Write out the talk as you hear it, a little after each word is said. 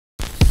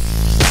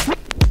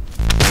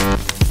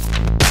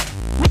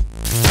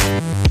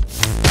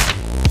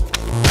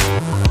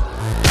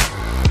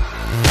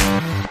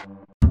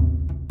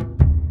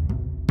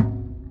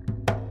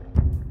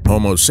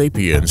Homo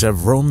sapiens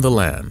have roamed the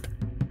land.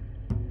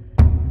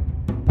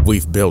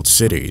 We've built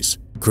cities,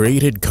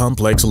 created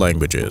complex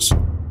languages,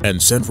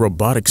 and sent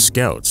robotic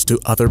scouts to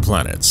other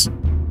planets.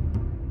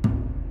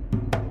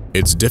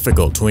 It's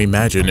difficult to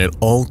imagine it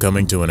all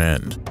coming to an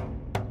end.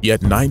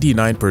 Yet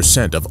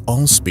 99% of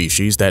all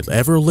species that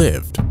ever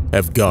lived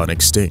have gone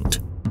extinct,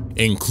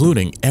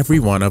 including every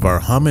one of our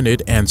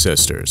hominid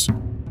ancestors.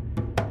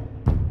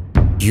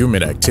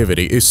 Human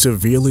activity is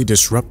severely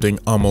disrupting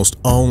almost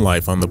all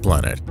life on the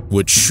planet,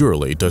 which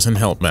surely doesn't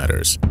help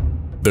matters.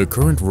 The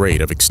current rate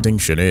of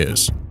extinction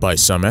is, by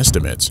some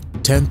estimates,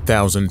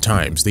 10,000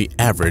 times the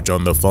average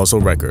on the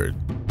fossil record.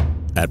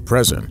 At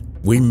present,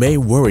 we may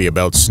worry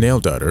about snail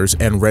darters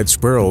and red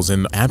squirrels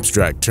in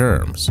abstract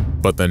terms,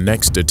 but the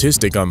next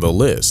statistic on the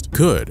list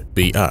could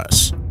be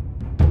us.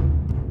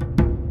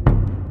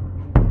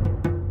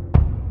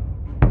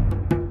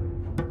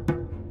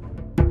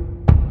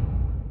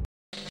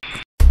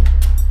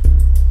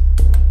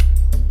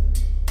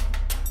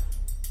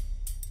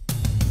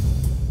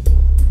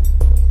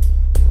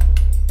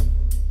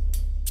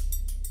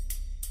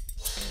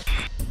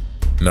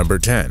 Number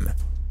 10.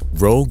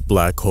 Rogue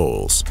black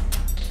holes.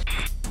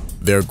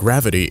 Their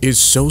gravity is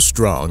so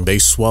strong they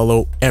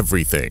swallow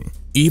everything,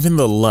 even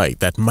the light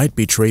that might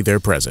betray their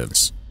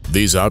presence.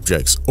 These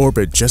objects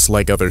orbit just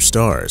like other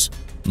stars,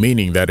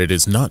 meaning that it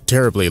is not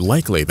terribly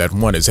likely that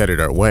one is headed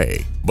our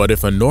way. But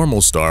if a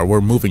normal star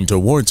were moving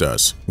towards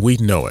us,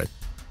 we'd know it.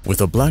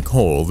 With a black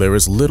hole, there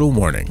is little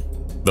warning.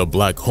 The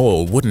black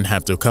hole wouldn't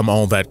have to come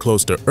all that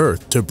close to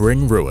Earth to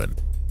bring ruin.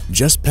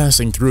 Just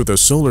passing through the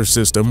solar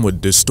system would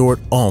distort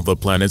all the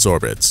planet's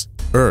orbits.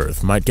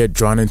 Earth might get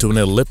drawn into an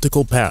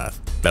elliptical path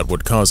that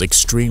would cause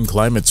extreme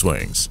climate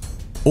swings.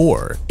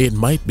 Or it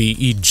might be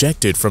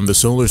ejected from the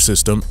solar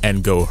system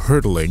and go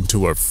hurtling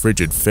to a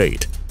frigid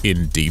fate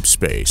in deep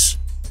space.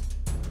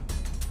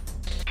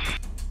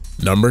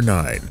 Number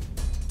 9.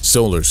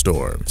 Solar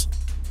storms.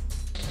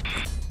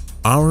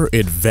 Our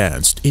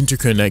advanced,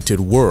 interconnected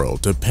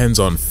world depends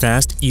on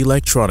fast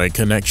electronic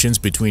connections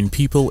between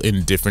people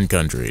in different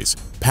countries,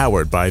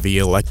 powered by the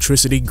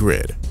electricity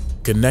grid,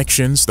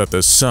 connections that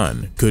the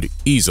sun could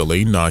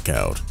easily knock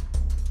out.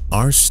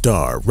 Our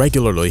star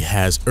regularly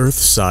has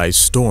Earth-sized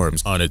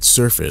storms on its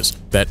surface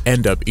that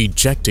end up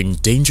ejecting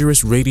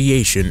dangerous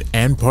radiation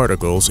and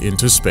particles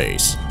into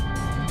space.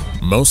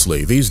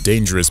 Mostly, these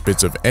dangerous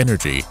bits of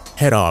energy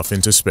head off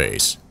into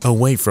space,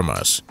 away from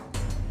us.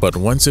 But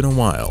once in a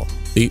while,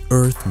 the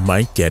Earth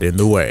might get in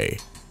the way.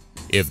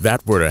 If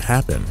that were to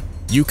happen,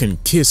 you can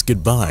kiss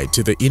goodbye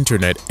to the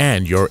internet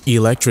and your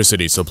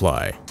electricity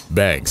supply.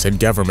 Banks and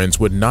governments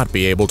would not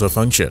be able to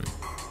function.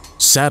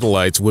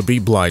 Satellites would be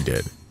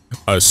blinded.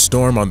 A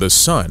storm on the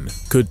sun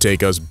could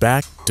take us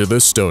back to the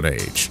Stone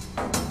Age.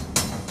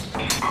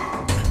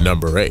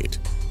 Number 8.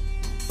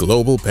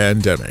 Global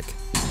pandemic.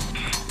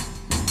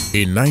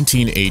 In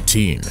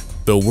 1918,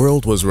 the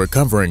world was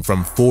recovering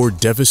from 4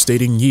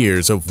 devastating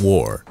years of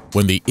war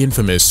when the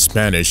infamous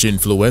Spanish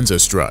influenza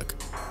struck.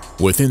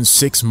 Within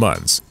 6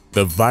 months,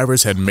 the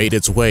virus had made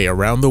its way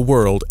around the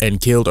world and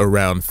killed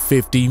around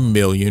 50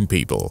 million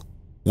people,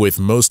 with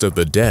most of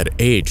the dead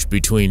aged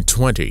between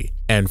 20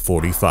 and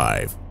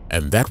 45.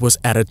 And that was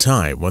at a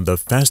time when the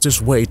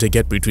fastest way to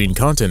get between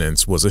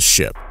continents was a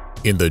ship.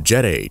 In the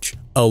jet age,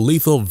 a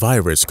lethal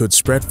virus could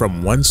spread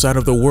from one side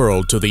of the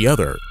world to the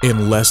other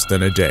in less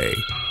than a day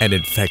and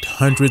infect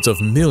hundreds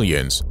of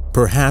millions,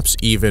 perhaps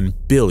even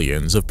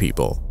billions of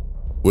people.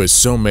 With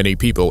so many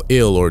people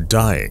ill or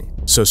dying,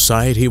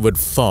 society would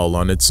fall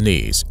on its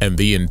knees and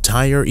the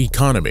entire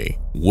economy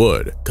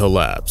would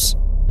collapse.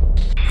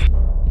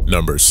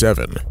 Number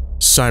 7.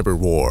 Cyber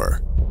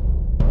war.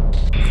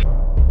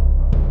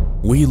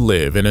 We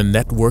live in a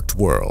networked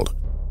world.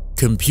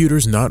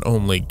 Computers not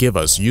only give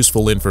us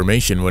useful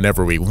information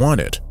whenever we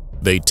want it,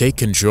 they take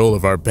control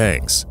of our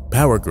banks,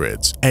 power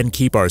grids, and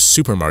keep our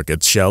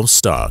supermarket shelves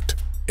stocked.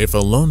 If a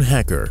lone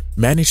hacker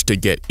managed to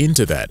get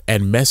into that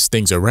and mess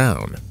things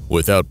around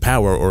without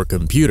power or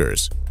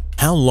computers,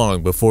 how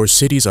long before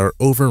cities are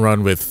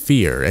overrun with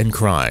fear and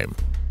crime?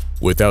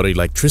 Without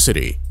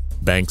electricity,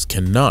 banks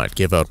cannot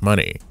give out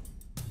money.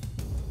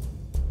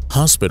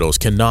 Hospitals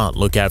cannot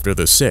look after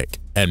the sick,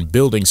 and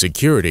building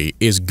security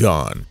is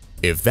gone.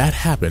 If that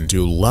happened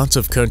to lots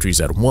of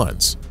countries at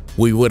once,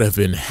 we would have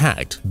been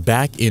hacked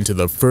back into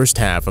the first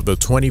half of the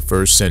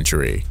 21st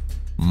century.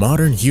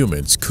 Modern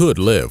humans could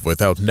live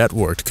without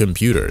networked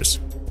computers,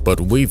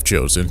 but we've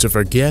chosen to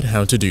forget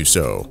how to do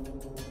so.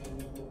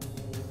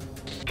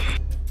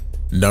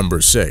 Number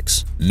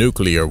 6.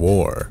 Nuclear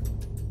war.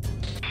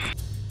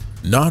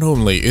 Not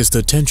only is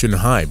the tension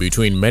high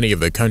between many of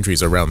the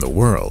countries around the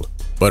world,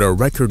 but a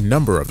record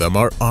number of them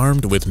are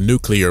armed with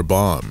nuclear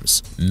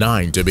bombs,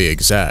 9 to be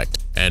exact,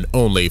 and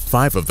only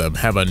 5 of them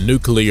have a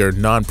nuclear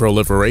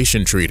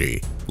non-proliferation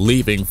treaty,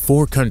 leaving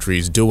 4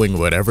 countries doing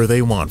whatever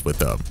they want with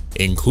them,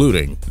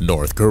 including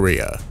North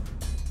Korea.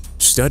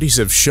 Studies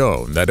have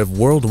shown that if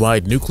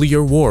worldwide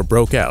nuclear war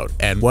broke out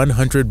and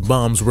 100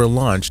 bombs were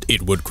launched,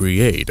 it would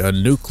create a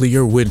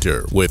nuclear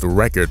winter with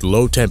record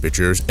low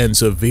temperatures and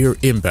severe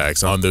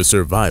impacts on the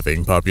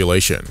surviving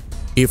population.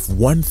 If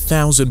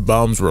 1,000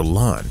 bombs were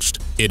launched,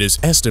 it is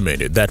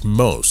estimated that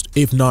most,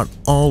 if not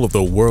all, of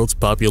the world's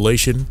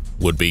population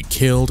would be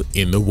killed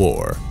in the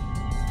war.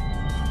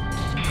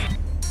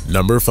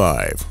 Number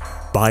 5.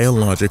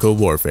 Biological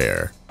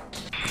warfare.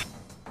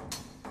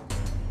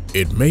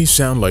 It may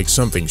sound like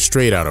something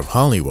straight out of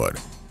Hollywood,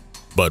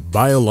 but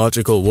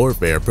biological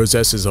warfare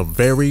possesses a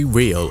very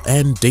real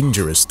and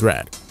dangerous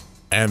threat.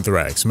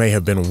 Anthrax may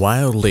have been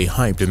wildly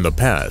hyped in the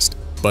past,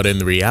 but in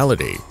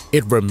reality,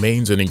 it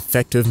remains an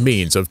effective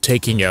means of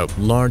taking out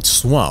large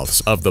swaths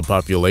of the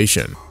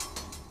population.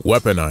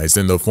 Weaponized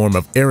in the form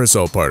of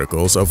aerosol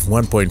particles of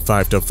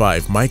 1.5 to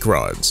 5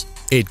 microns,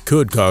 it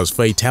could cause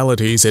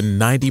fatalities in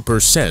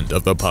 90%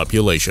 of the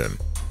population.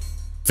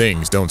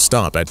 Things don't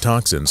stop at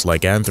toxins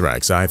like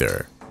anthrax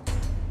either.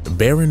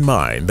 Bear in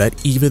mind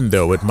that even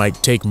though it might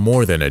take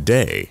more than a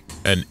day,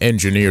 an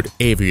engineered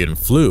avian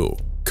flu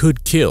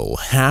could kill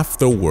half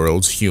the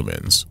world's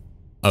humans.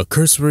 A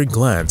cursory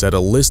glance at a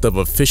list of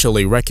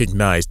officially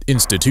recognized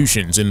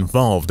institutions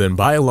involved in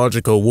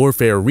biological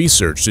warfare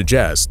research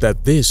suggests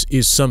that this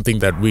is something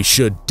that we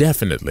should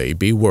definitely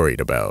be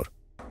worried about.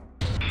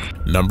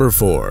 Number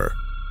 4.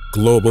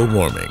 Global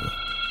warming.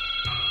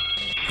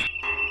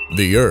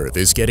 The Earth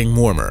is getting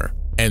warmer,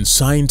 and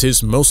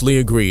scientists mostly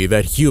agree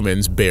that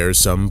humans bear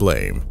some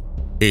blame.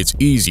 It's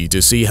easy to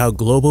see how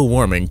global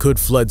warming could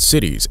flood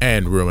cities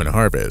and ruin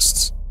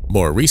harvests.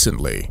 More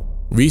recently,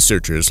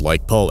 researchers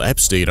like Paul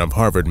Epstein of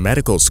Harvard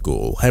Medical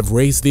School have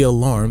raised the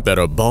alarm that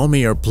a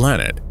balmier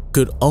planet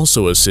could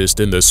also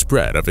assist in the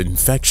spread of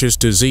infectious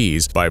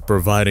disease by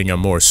providing a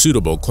more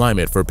suitable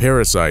climate for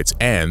parasites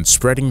and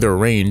spreading the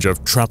range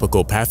of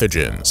tropical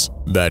pathogens.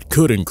 That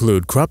could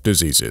include crop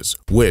diseases,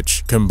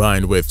 which,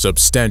 combined with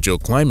substantial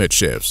climate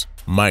shifts,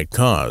 might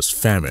cause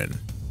famine.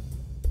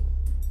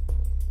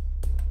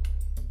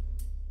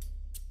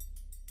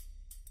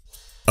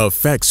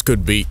 Effects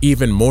could be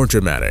even more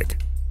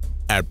dramatic.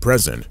 At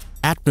present,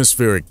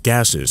 atmospheric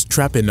gases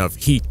trap enough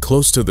heat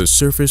close to the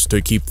surface to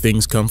keep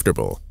things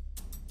comfortable.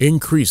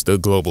 Increase the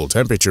global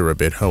temperature a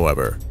bit,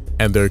 however,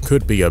 and there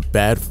could be a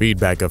bad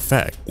feedback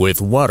effect,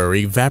 with water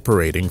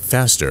evaporating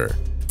faster,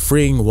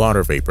 freeing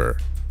water vapor,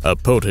 a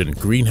potent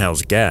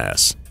greenhouse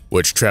gas,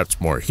 which traps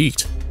more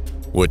heat,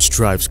 which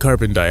drives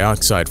carbon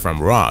dioxide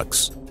from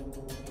rocks,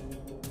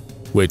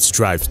 which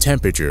drives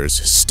temperatures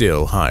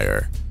still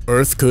higher.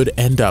 Earth could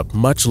end up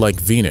much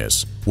like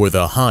Venus, where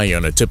the high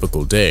on a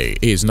typical day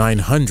is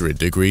 900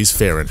 degrees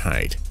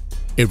Fahrenheit.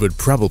 It would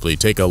probably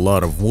take a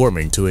lot of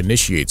warming to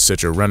initiate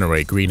such a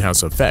runaway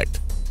greenhouse effect,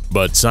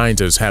 but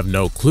scientists have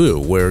no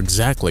clue where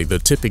exactly the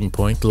tipping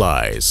point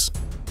lies.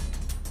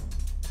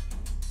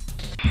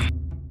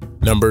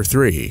 Number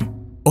 3.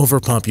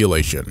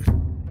 Overpopulation.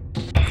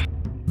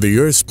 The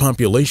Earth's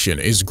population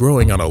is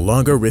growing on a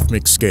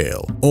logarithmic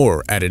scale,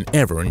 or at an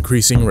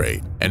ever-increasing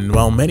rate, and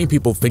while many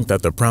people think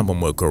that the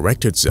problem will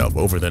correct itself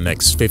over the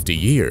next 50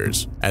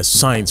 years, as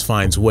science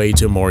finds way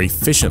to more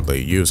efficiently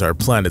use our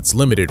planet's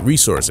limited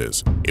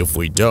resources, if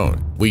we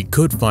don't, we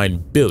could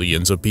find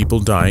billions of people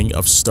dying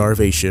of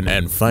starvation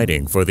and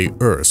fighting for the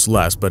Earth's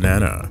last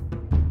banana.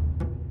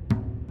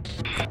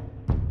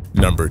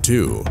 Number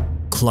 2.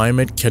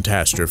 Climate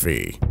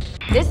catastrophe.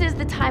 This is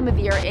the time of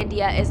year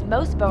India is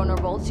most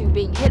vulnerable to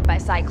being hit by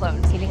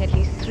cyclones, killing at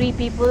least 3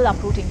 people,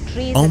 uprooting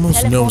trees.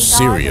 Almost no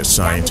serious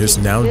scientists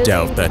now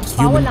doubt that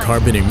human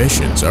carbon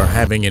emissions are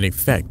having an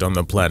effect on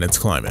the planet's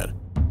climate.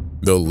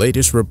 The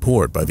latest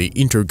report by the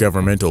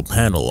Intergovernmental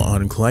Panel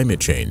on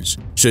Climate Change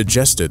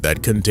suggested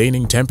that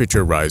containing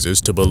temperature rises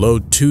to below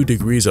 2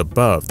 degrees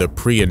above the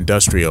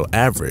pre-industrial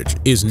average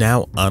is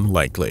now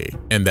unlikely,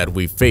 and that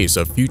we face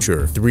a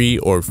future 3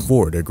 or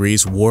 4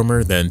 degrees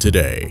warmer than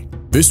today.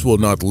 This will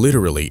not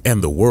literally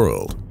end the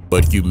world,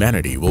 but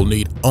humanity will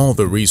need all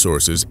the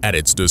resources at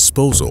its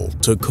disposal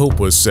to cope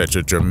with such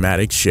a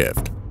dramatic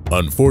shift.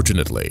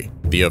 Unfortunately,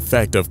 the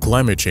effect of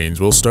climate change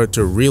will start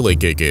to really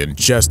kick in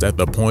just at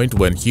the point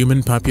when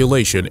human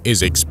population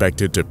is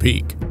expected to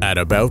peak, at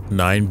about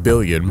 9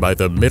 billion by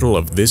the middle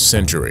of this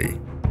century.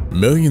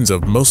 Millions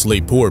of mostly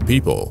poor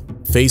people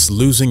face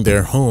losing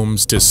their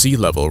homes to sea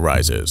level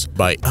rises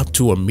by up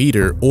to a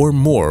meter or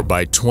more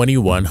by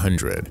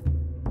 2100.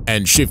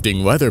 And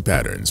shifting weather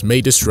patterns may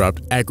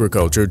disrupt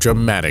agriculture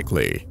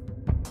dramatically.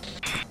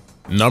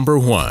 Number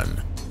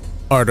 1.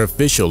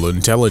 Artificial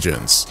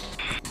intelligence.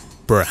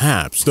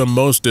 Perhaps the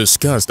most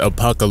discussed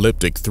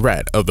apocalyptic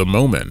threat of the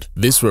moment,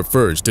 this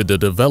refers to the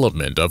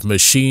development of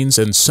machines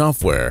and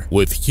software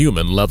with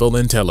human-level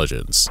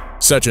intelligence.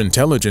 Such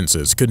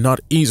intelligences could not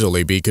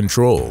easily be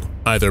controlled,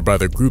 either by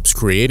the groups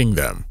creating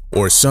them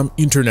or some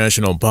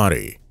international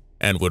body,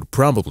 and would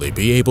probably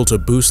be able to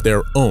boost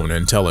their own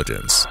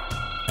intelligence.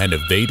 And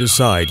if they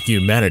decide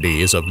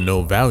humanity is of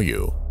no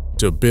value,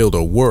 to build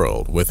a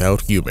world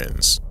without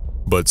humans.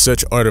 But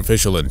such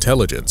artificial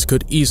intelligence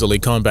could easily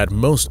combat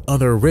most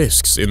other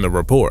risks in the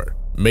report,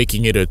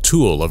 making it a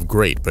tool of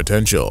great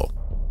potential.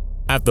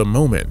 At the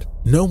moment,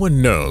 no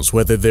one knows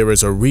whether there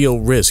is a real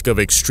risk of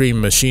extreme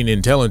machine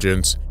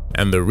intelligence,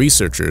 and the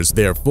researchers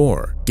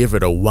therefore give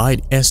it a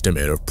wide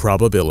estimate of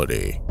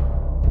probability.